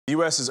The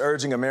U.S. is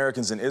urging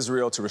Americans in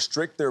Israel to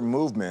restrict their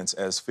movements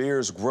as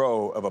fears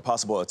grow of a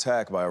possible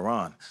attack by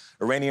Iran.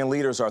 Iranian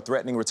leaders are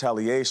threatening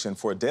retaliation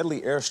for a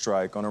deadly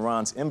airstrike on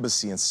Iran's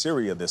embassy in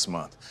Syria this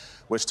month,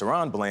 which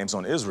Tehran blames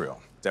on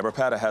Israel. Deborah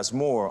Patta has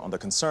more on the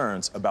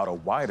concerns about a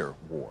wider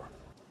war.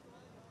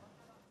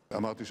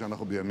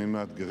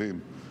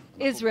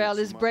 Israel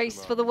is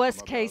braced for the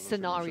worst-case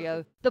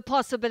scenario, the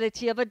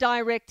possibility of a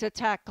direct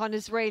attack on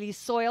Israeli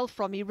soil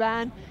from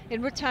Iran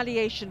in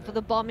retaliation for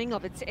the bombing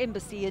of its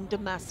embassy in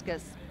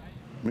Damascus.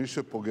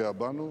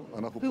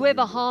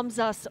 Whoever harms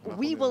us,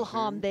 we will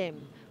harm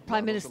them.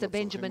 Prime Minister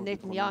Benjamin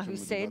Netanyahu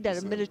said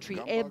at a military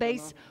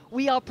airbase,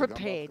 "We are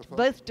prepared,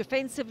 both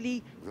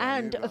defensively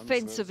and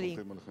offensively."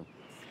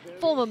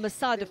 Former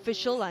Mossad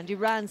official and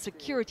Iran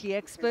security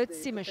expert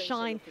Sima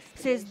Shine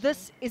says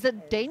this is a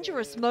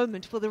dangerous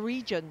moment for the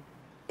region.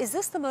 Is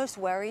this the most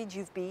worried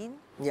you've been?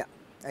 Yeah,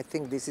 I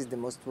think this is the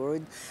most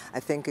worried. I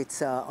think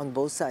it's on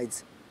both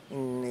sides,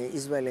 in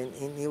Israel and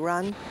in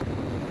Iran.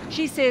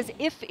 She says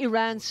if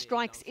Iran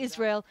strikes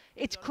Israel,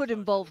 it could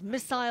involve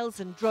missiles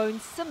and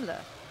drones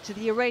similar to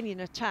the Iranian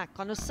attack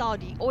on a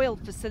Saudi oil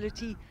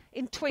facility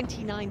in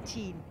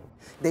 2019.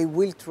 They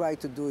will try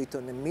to do it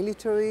on a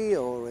military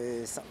or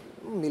some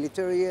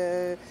military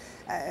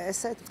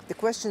asset. The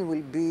question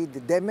will be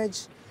the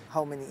damage,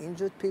 how many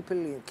injured people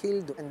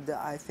killed, and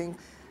I think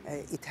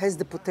it has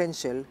the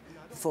potential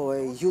for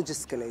a huge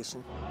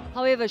escalation.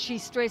 However, she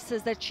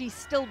stresses that she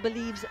still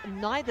believes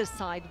neither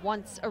side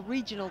wants a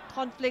regional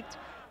conflict,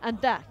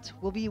 and that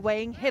will be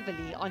weighing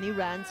heavily on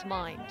Iran's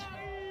mind.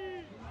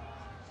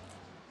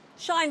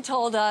 Shine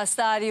told us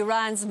that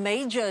Iran's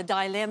major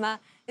dilemma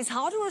is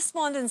how to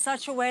respond in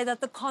such a way that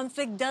the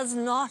conflict does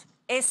not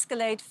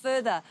escalate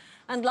further.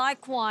 And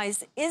likewise,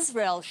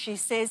 Israel, she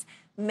says,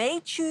 may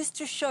choose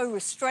to show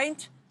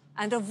restraint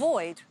and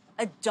avoid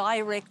a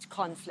direct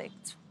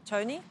conflict.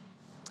 Tony?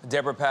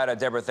 Deborah Patta,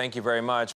 Deborah, thank you very much.